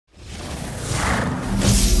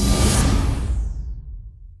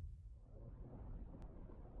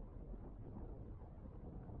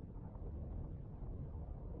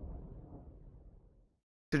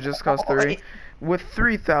to Just Cause 3 with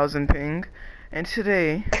 3000 ping, and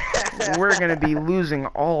today we're gonna be losing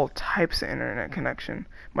all types of internet connection.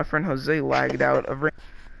 My friend Jose lagged out of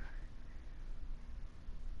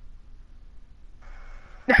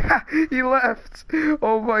he left.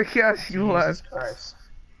 Oh my gosh, he Jesus left. Christ.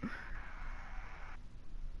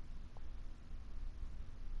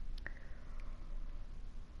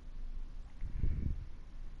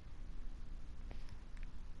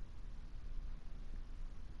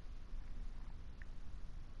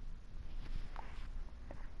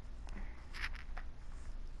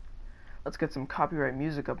 Let's get some copyright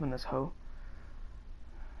music up in this hoe.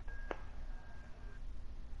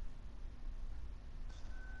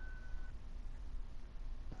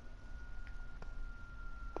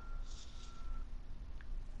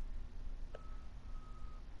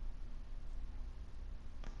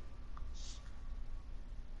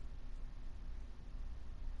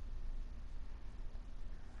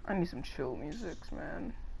 I need some chill musics,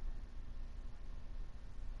 man.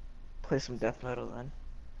 Play some death metal then.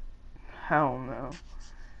 Hell no.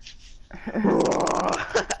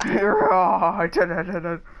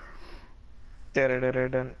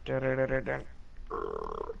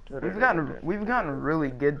 We've gotten really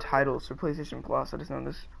good titles for PlayStation Plus. I just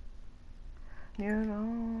noticed. You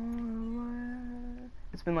know,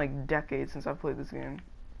 it's been like decades since I've played this game.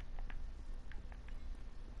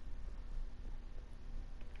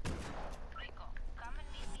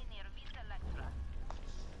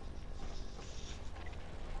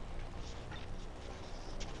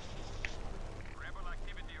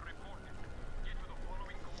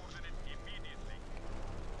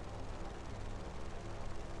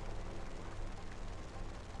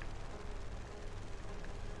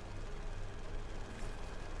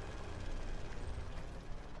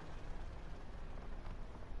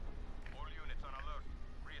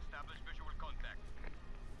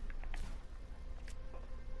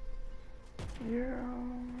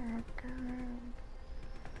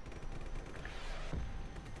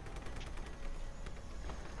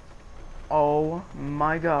 Oh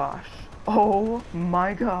my gosh. Oh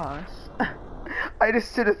my gosh. I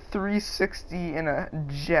just did a 360 in a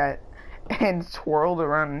jet and twirled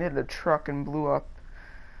around and hit a truck and blew up.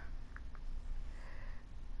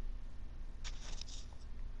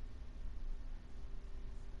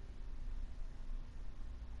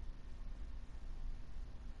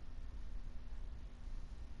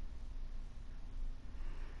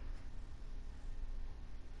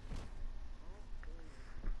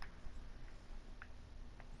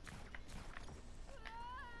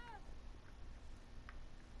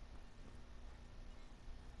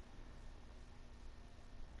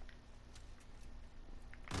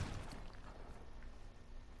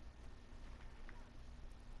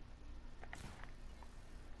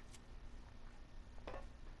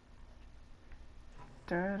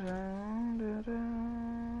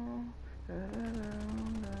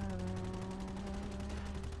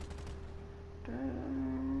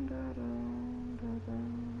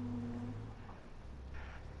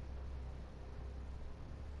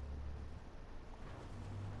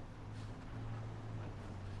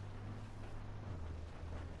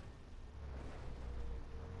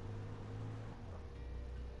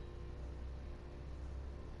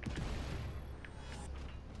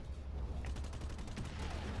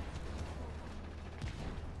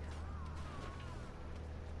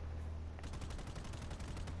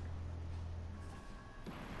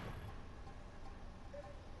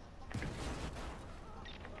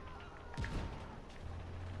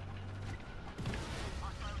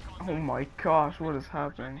 Oh my gosh, what is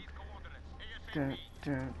happening? Dun,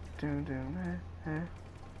 dun, dun, dun, eh, eh.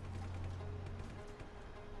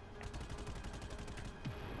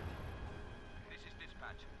 This is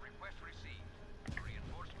dispatch. Request received.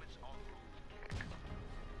 Reinforcements en route.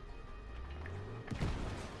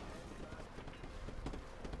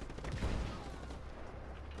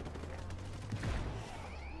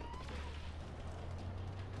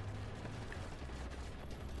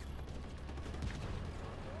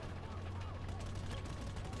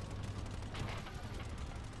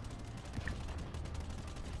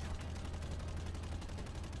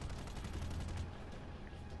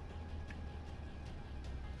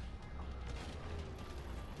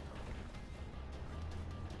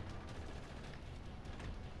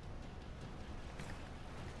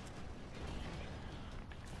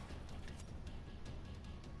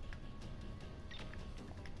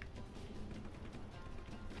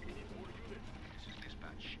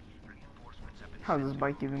 How does this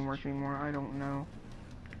bike even work anymore? I don't know.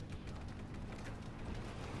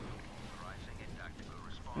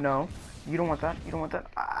 No, you don't want that. You don't want that.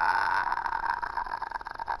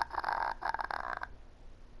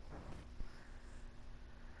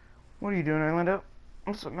 What are you doing, Orlando?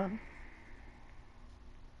 What's up, man?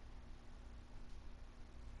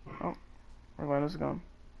 Oh, Orlando's gone.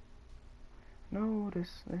 No, this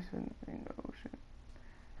isn't no shit.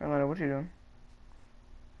 Orlando, what you doing?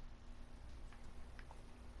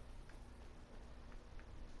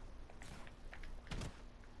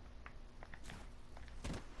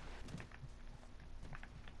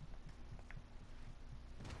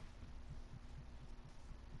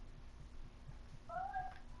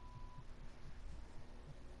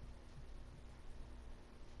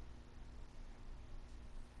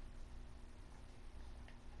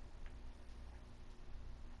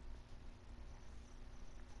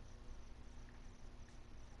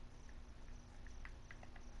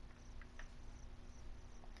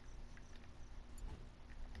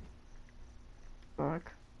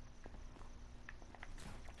 Fuck.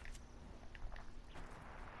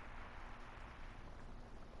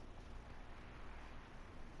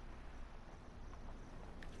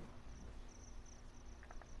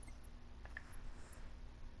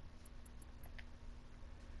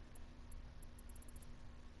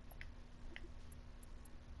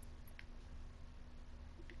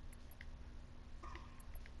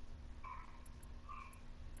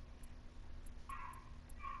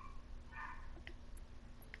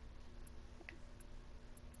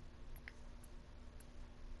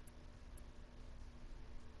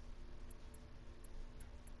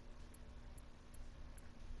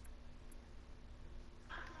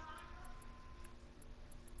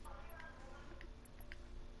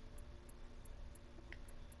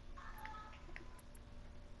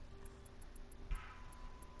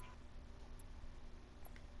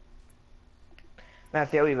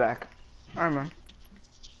 Matthew, I'll be back. Alright, man.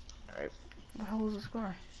 Alright. What the hell is this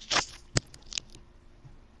guy?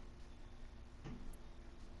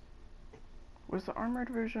 Where's the armored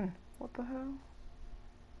version? What the hell?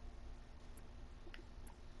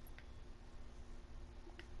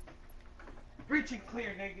 Breach and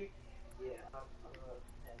clear, nigga. Yeah,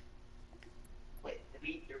 wait,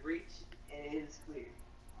 the breach is clear.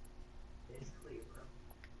 It's clear, bro.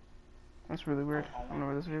 That's really weird. I don't know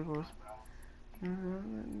where this vehicle is. No.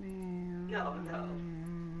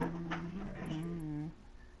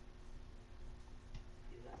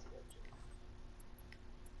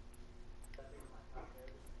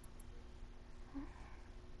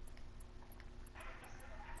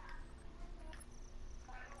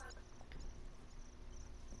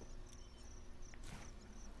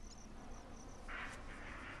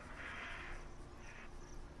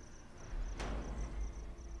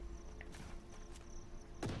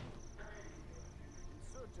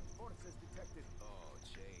 Insurgent forces detected. Oh,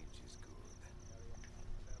 change is good.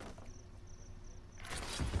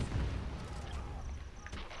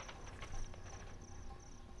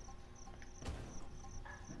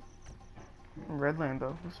 Red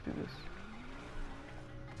Lambo. Let's do this.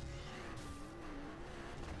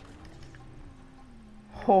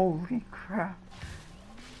 Holy crap.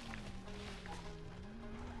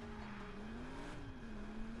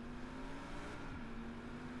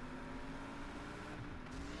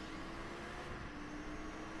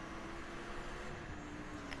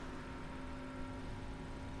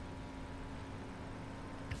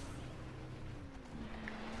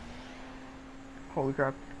 Holy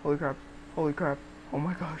crap. Holy crap. Holy crap. Oh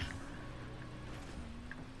my gosh.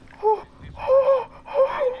 Oh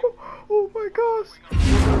my gosh.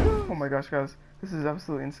 Oh my gosh, guys. This is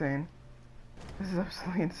absolutely insane. This is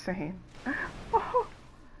absolutely insane.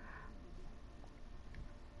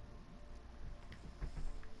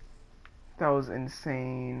 That was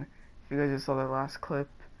insane. If you guys just saw that last clip,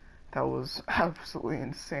 that was absolutely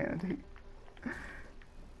insanity.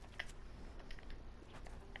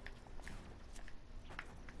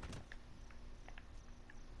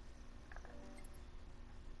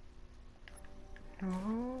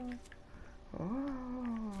 Oh, oh.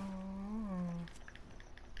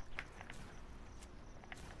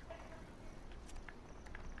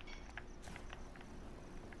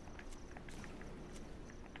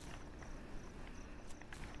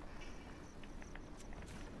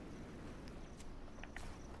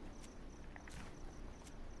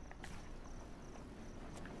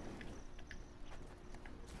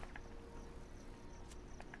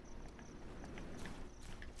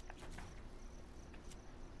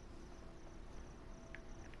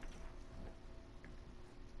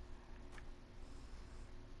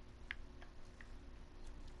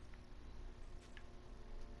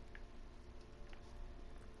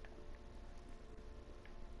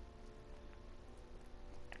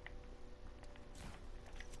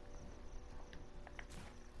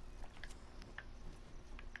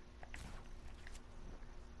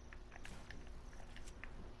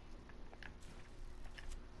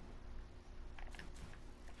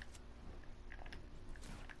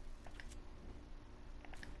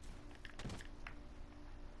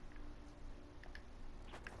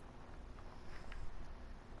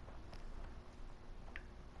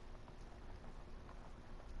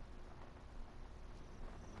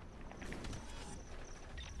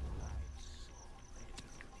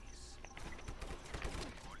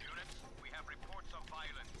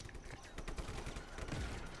 violence.